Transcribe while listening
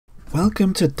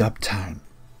Welcome to Dubtown,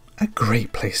 a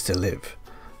great place to live,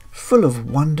 full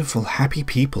of wonderful happy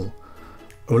people.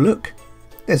 Oh look,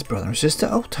 there's brother and sister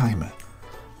Oldtimer.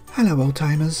 Hello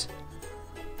Oldtimers.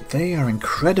 They are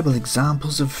incredible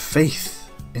examples of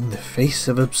faith in the face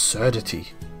of absurdity.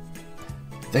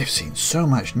 They've seen so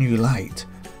much new light,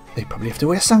 they probably have to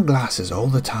wear sunglasses all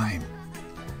the time.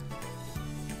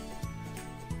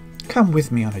 Come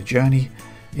with me on a journey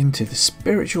into the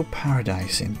spiritual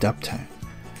paradise in Dubtown.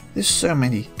 There's so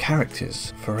many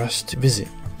characters for us to visit.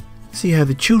 See how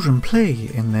the children play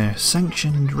in their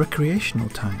sanctioned recreational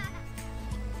time.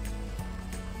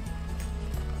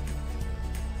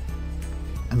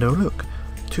 And oh look,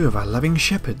 two of our loving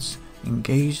shepherds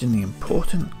engaged in the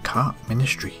important cart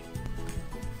ministry.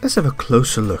 Let's have a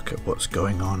closer look at what's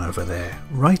going on over there,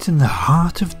 right in the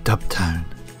heart of Dubtown.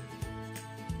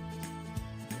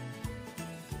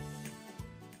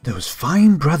 Those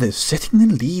fine brothers setting the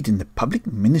lead in the public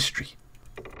ministry.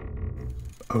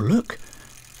 Oh look,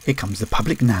 here comes the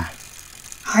public now.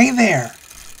 Hi there.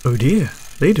 Oh dear,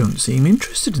 they don't seem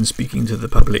interested in speaking to the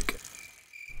public.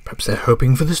 Perhaps they're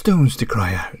hoping for the stones to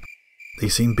cry out. They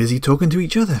seem busy talking to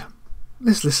each other.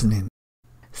 Let's listen in.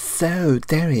 So,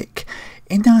 Derek,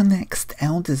 in our next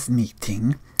elders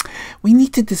meeting, we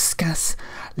need to discuss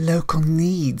local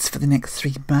needs for the next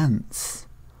 3 months.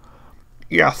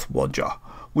 Yes, Roger,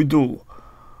 we do.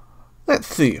 Let's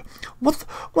see,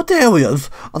 what areas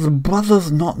are the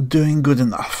brothers not doing good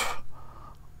enough?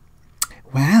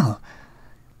 Well,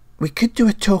 we could do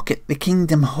a talk at the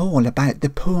Kingdom Hall about the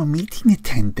poor meeting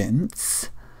attendance.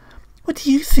 What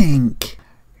do you think?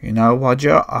 You know,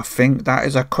 Roger, I think that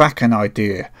is a cracking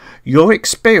idea. Your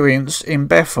experience in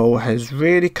Bethel has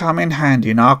really come in handy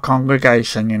in our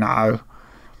congregation, you know.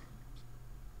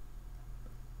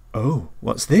 Oh,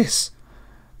 what's this?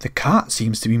 The cart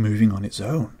seems to be moving on its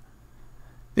own.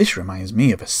 This reminds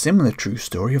me of a similar true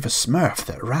story of a Smurf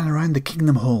that ran around the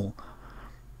Kingdom Hall.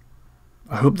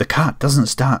 I hope the cart doesn't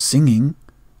start singing.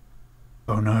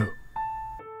 Oh no.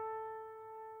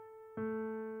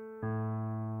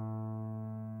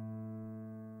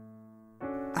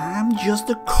 I'm just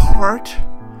a cart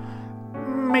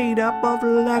made up of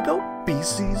Lego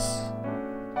pieces,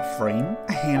 a frame,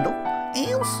 a handle,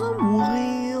 and some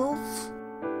wheels.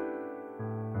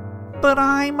 But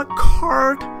I'm a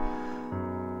cart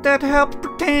that helps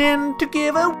pretend to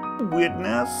give a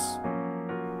witness.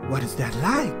 What is that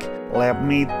like? Let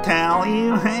me tell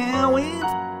you how it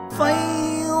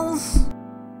feels.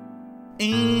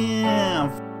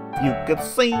 If you could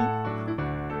see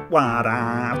what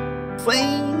I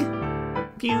see,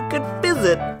 if you could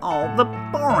visit all the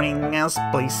boringest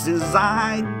places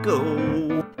I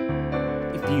go,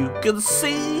 if you could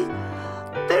see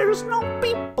there's no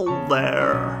people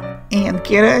there, and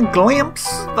get a glimpse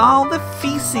of all the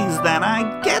feces that I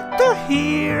get to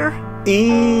hear.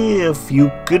 If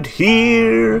you could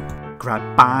hear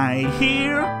right by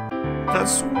here,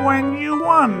 that's when you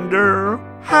wonder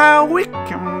how it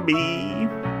can be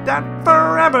that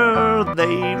forever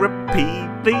they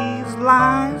repeat these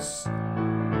lies.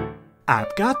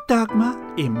 I've got dogma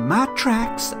in my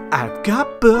tracks, I've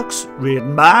got books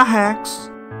written by hacks.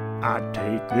 I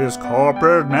take this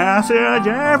corporate message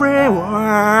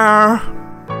everywhere.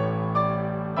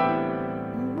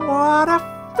 What a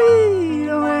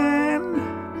feeling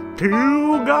to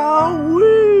go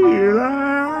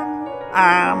wheeling.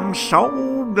 I'm so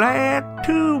glad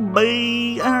to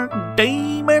be a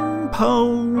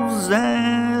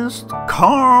demon-possessed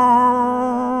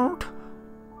cart.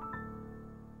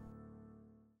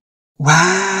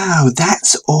 Wow,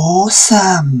 that's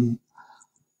awesome.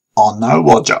 Oh no,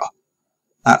 Roger.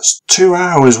 That's 2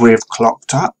 hours we've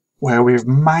clocked up where we've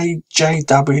made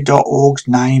JW.org's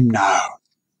name known.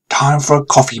 Time for a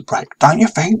coffee break, don't you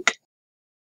think?